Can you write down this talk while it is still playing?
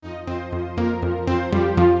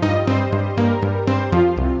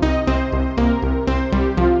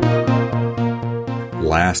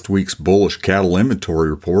Last week's bullish cattle inventory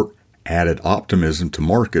report added optimism to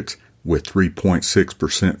markets with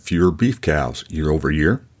 3.6% fewer beef cows year over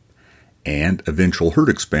year, and eventual herd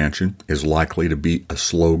expansion is likely to be a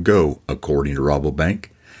slow go, according to Rabobank.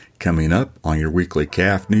 Coming up on your weekly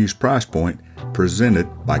calf news price point, presented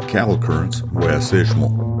by Cattle Current's Wes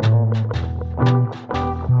Ishmael.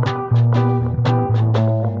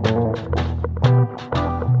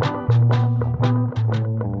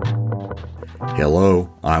 Hello,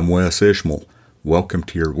 I'm Wes Ishmael. Welcome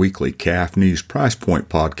to your weekly Calf News Price Point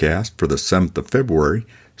podcast for the 7th of February,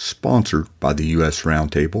 sponsored by the U.S.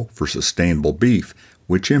 Roundtable for Sustainable Beef,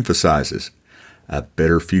 which emphasizes a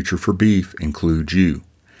better future for beef includes you.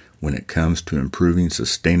 When it comes to improving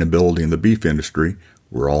sustainability in the beef industry,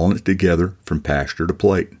 we're all in it together from pasture to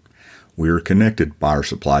plate. We are connected by our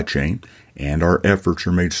supply chain, and our efforts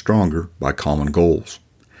are made stronger by common goals.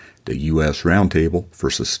 The U.S. Roundtable for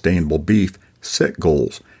Sustainable Beef set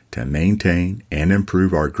goals to maintain and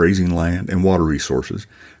improve our grazing land and water resources,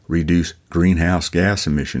 reduce greenhouse gas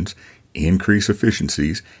emissions, increase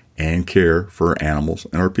efficiencies, and care for our animals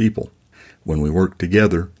and our people. When we work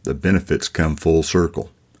together, the benefits come full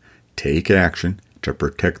circle. Take action to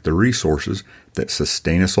protect the resources that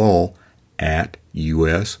sustain us all at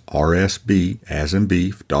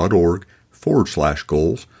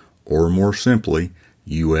usrsb.org/goals, or more simply,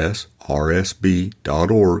 usrsb.org,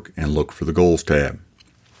 and look for the Goals tab.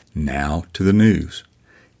 Now to the news.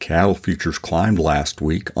 Cattle futures climbed last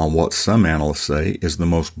week on what some analysts say is the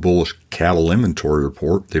most bullish cattle inventory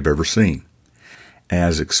report they've ever seen.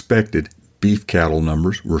 As expected, beef cattle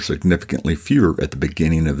numbers were significantly fewer at the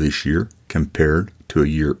beginning of this year compared to a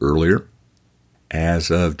year earlier. As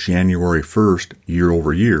of January 1st, year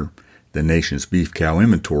over year, the nation's beef cow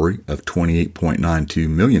inventory of 28.92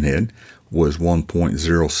 million head was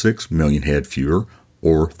 1.06 million head fewer,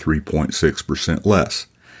 or 3.6% less.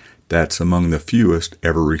 That's among the fewest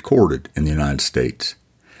ever recorded in the United States.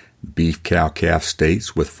 Beef cow-calf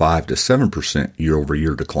states with 5 to 7%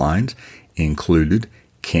 year-over-year declines included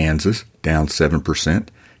Kansas down 7%,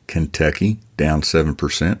 Kentucky down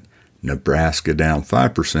 7%, Nebraska down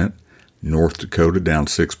 5%, North Dakota down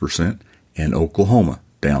 6%, and Oklahoma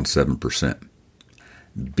down 7%.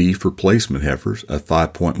 Beef replacement heifers of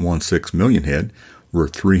 5.16 million head were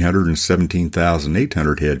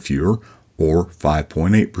 317,800 head fewer, or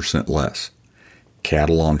 5.8% less.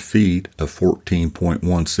 Cattle on feed of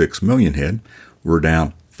 14.16 million head were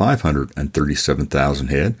down 537,000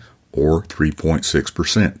 head, or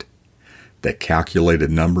 3.6%. The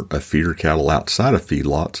calculated number of feeder cattle outside of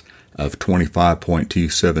feedlots of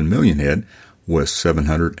 25.27 million head was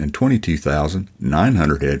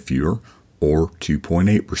 722,900 head fewer, or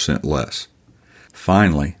 2.8% less.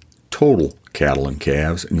 Finally, total cattle and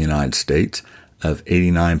calves in the United States of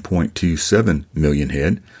 89.27 million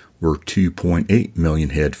head were 2.8 million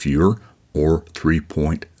head fewer, or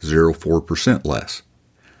 3.04% less.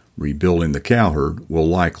 Rebuilding the cow herd will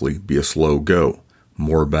likely be a slow go.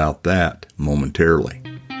 More about that momentarily.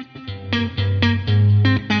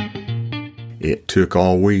 It took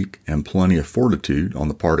all week and plenty of fortitude on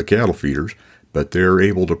the part of cattle feeders, but they're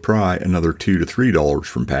able to pry another $2 to $3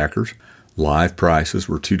 from packers. Live prices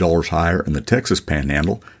were $2 higher in the Texas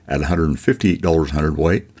Panhandle at $158 a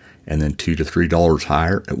hundredweight, and then $2 to $3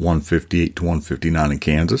 higher at $158 to $159 in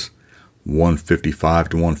Kansas, $155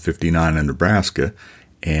 to $159 in Nebraska,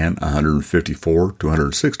 and $154 to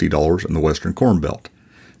 $160 in the Western Corn Belt.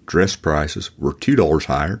 Dress prices were $2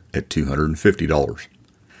 higher at $250.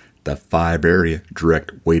 The 5-area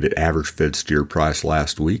direct weighted average fed steer price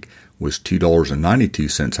last week was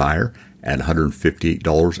 $2.92 higher at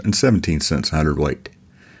 $158.17 a hundredweight.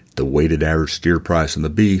 The weighted average steer price on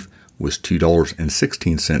the beef was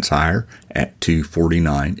 $2.16 higher at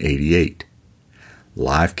 $249.88.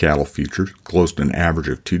 Live cattle futures closed an average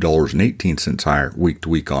of $2.18 higher week to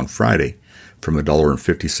week on Friday, from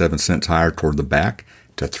 $1.57 higher toward the back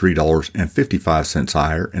to $3.55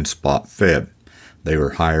 higher in spot fed. They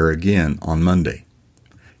were higher again on Monday.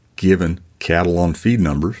 Given cattle on feed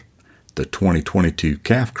numbers, the 2022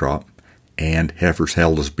 calf crop, and heifers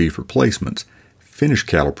held as beef replacements, finished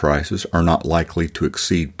cattle prices are not likely to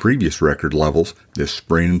exceed previous record levels this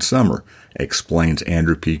spring and summer, explains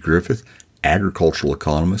Andrew P. Griffith, agricultural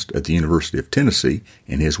economist at the University of Tennessee,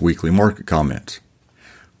 in his weekly market comments.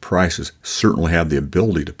 Prices certainly have the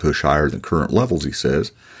ability to push higher than current levels, he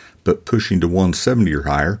says, but pushing to 170 or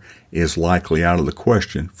higher is likely out of the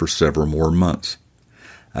question for several more months.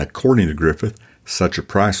 According to Griffith, such a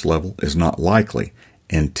price level is not likely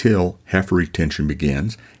until heifer retention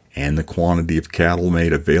begins and the quantity of cattle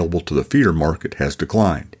made available to the feeder market has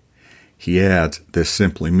declined. He adds this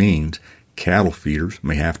simply means cattle feeders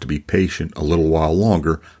may have to be patient a little while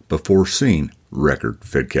longer before seeing record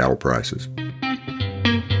fed cattle prices.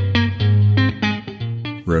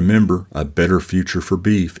 Remember, a better future for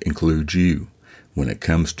beef includes you. When it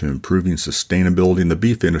comes to improving sustainability in the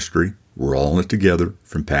beef industry, we're all in it together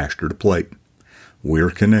from pasture to plate. We're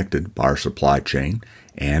connected by our supply chain,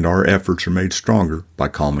 and our efforts are made stronger by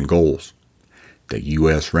common goals. The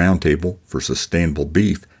U.S. Roundtable for Sustainable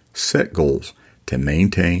Beef set goals to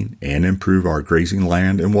maintain and improve our grazing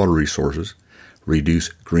land and water resources, reduce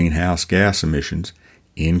greenhouse gas emissions,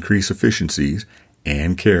 increase efficiencies,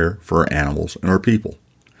 and care for our animals and our people.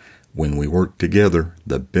 When we work together,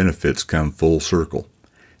 the benefits come full circle.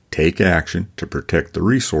 Take action to protect the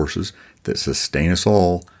resources that sustain us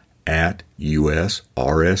all at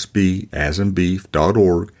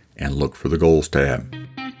usrsbasandbeef.org and look for the Goals tab.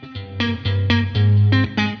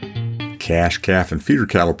 Cash calf and feeder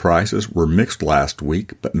cattle prices were mixed last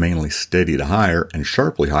week, but mainly steady to higher and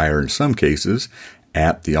sharply higher in some cases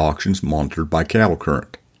at the auctions monitored by Cattle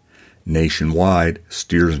Current. Nationwide,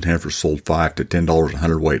 steers and heifers sold $5 to $10 a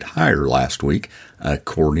hundredweight higher last week,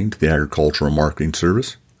 according to the Agricultural Marketing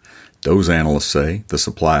Service. Those analysts say the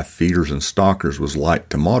supply of feeders and stockers was light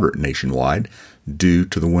to moderate nationwide due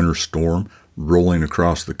to the winter storm rolling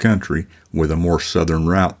across the country with a more southern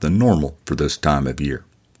route than normal for this time of year.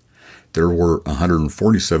 There were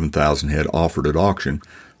 147,000 head offered at auction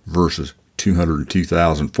versus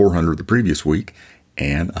 202,400 the previous week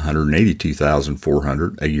and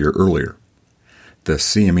 182,400 a year earlier. The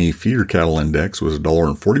CME Feeder Cattle Index was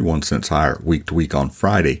 $1.41 higher week to week on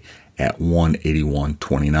Friday at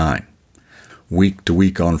 181.29. Week to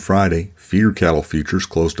week on Friday, feeder cattle futures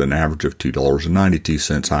closed an average of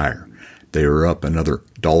 $2.92 higher. They are up another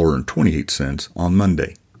 $1.28 on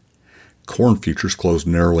Monday. Corn futures closed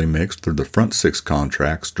narrowly mixed through the front six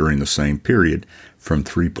contracts during the same period from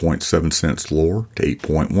 3.7 cents lower to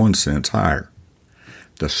 8.1 cents higher.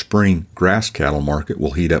 The spring grass cattle market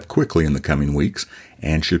will heat up quickly in the coming weeks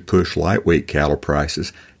and should push lightweight cattle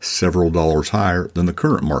prices several dollars higher than the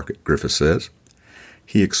current market, Griffith says.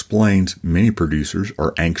 He explains many producers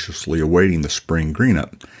are anxiously awaiting the spring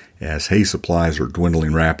green-up as hay supplies are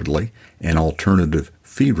dwindling rapidly and alternative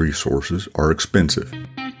feed resources are expensive.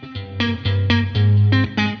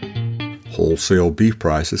 Wholesale beef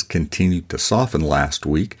prices continued to soften last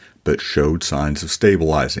week but showed signs of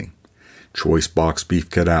stabilizing. Choice box beef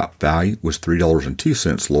cutout value was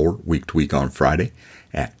 $3.02 lower week to week on Friday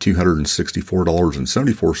at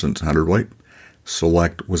 $264.74 a hundredweight.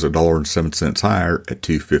 Select was $1.07 higher at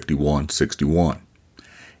 $251.61.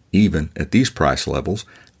 Even at these price levels,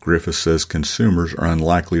 Griffith says consumers are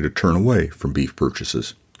unlikely to turn away from beef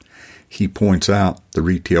purchases. He points out the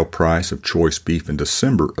retail price of choice beef in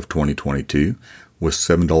December of 2022 was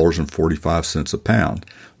 $7.45 a pound,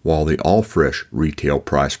 while the all-fresh retail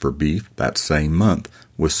price for beef that same month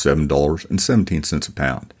was $7.17 a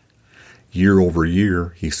pound. Year over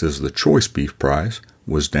year, he says the choice beef price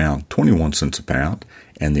was down 21 cents a pound,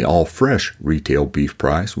 and the all-fresh retail beef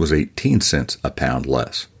price was 18 cents a pound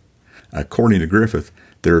less. According to Griffith,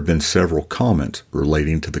 there have been several comments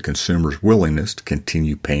relating to the consumer's willingness to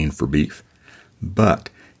continue paying for beef. But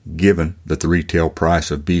given that the retail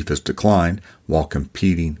price of beef has declined while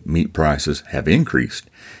competing meat prices have increased,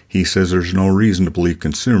 he says there's no reason to believe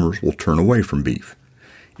consumers will turn away from beef.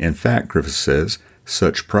 In fact, Griffith says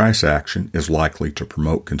such price action is likely to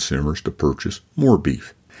promote consumers to purchase more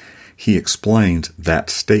beef. He explains that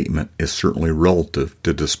statement is certainly relative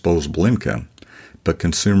to disposable income, but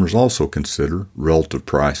consumers also consider relative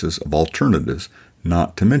prices of alternatives,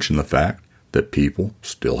 not to mention the fact that people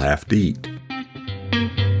still have to eat.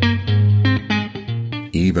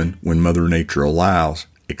 Even when Mother Nature allows,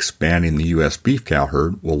 expanding the U.S. beef cow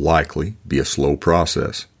herd will likely be a slow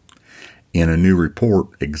process. In a new report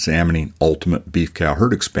examining ultimate beef cow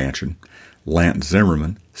herd expansion, Lance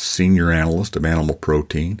Zimmerman, senior analyst of animal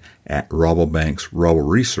protein at Rabobank's Rabo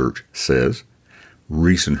Research, says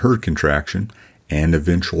recent herd contraction and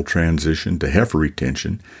eventual transition to heifer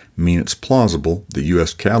retention mean it's plausible the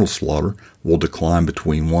U.S. cattle slaughter will decline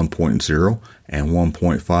between 1.0 and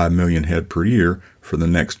 1.5 million head per year for the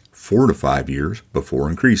next 4 to 5 years before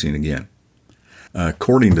increasing again.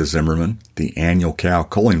 According to Zimmerman, the annual cow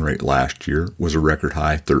culling rate last year was a record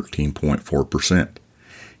high 13.4%.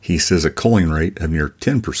 He says a culling rate of near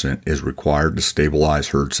 10% is required to stabilize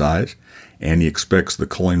herd size, and he expects the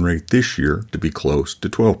culling rate this year to be close to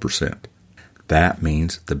 12%. That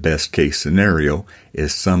means the best case scenario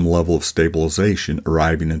is some level of stabilization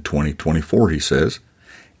arriving in 2024, he says,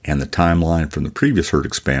 and the timeline from the previous herd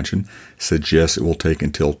expansion suggests it will take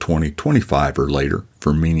until 2025 or later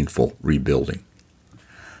for meaningful rebuilding.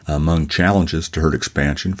 Among challenges to herd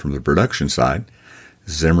expansion from the production side,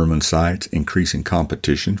 Zimmerman cites increasing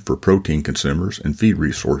competition for protein consumers and feed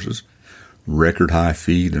resources, record high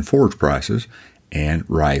feed and forage prices, and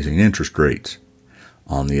rising interest rates.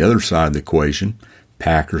 On the other side of the equation,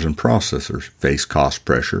 packers and processors face cost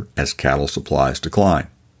pressure as cattle supplies decline.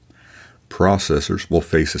 Processors will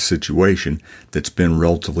face a situation that's been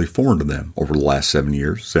relatively foreign to them over the last 7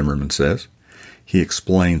 years, Zimmerman says. He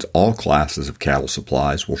explains all classes of cattle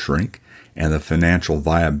supplies will shrink, and the financial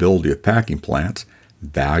viability of packing plants,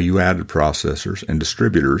 value-added processors, and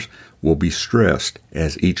distributors will be stressed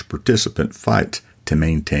as each participant fights to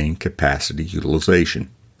maintain capacity utilization.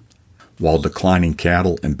 While declining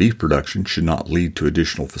cattle and beef production should not lead to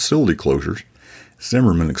additional facility closures,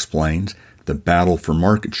 Zimmerman explains the battle for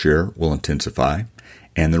market share will intensify,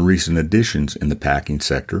 and the recent additions in the packing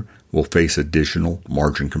sector will face additional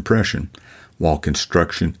margin compression, while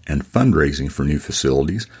construction and fundraising for new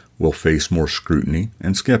facilities will face more scrutiny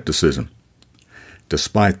and skepticism.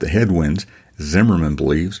 Despite the headwinds, Zimmerman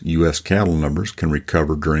believes U.S. cattle numbers can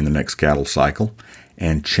recover during the next cattle cycle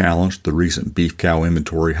and challenge the recent beef cow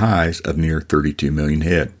inventory highs of near 32 million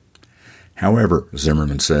head. However,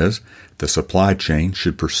 Zimmerman says, the supply chain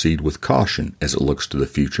should proceed with caution as it looks to the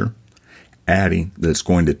future, adding that it's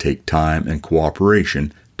going to take time and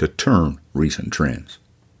cooperation to turn recent trends.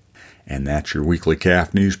 And that's your weekly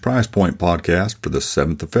Calf News Price Point podcast for the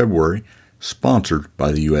 7th of February, sponsored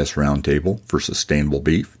by the U.S. Roundtable for Sustainable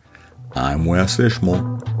Beef. I'm Wes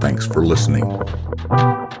Ishmael. Thanks for listening.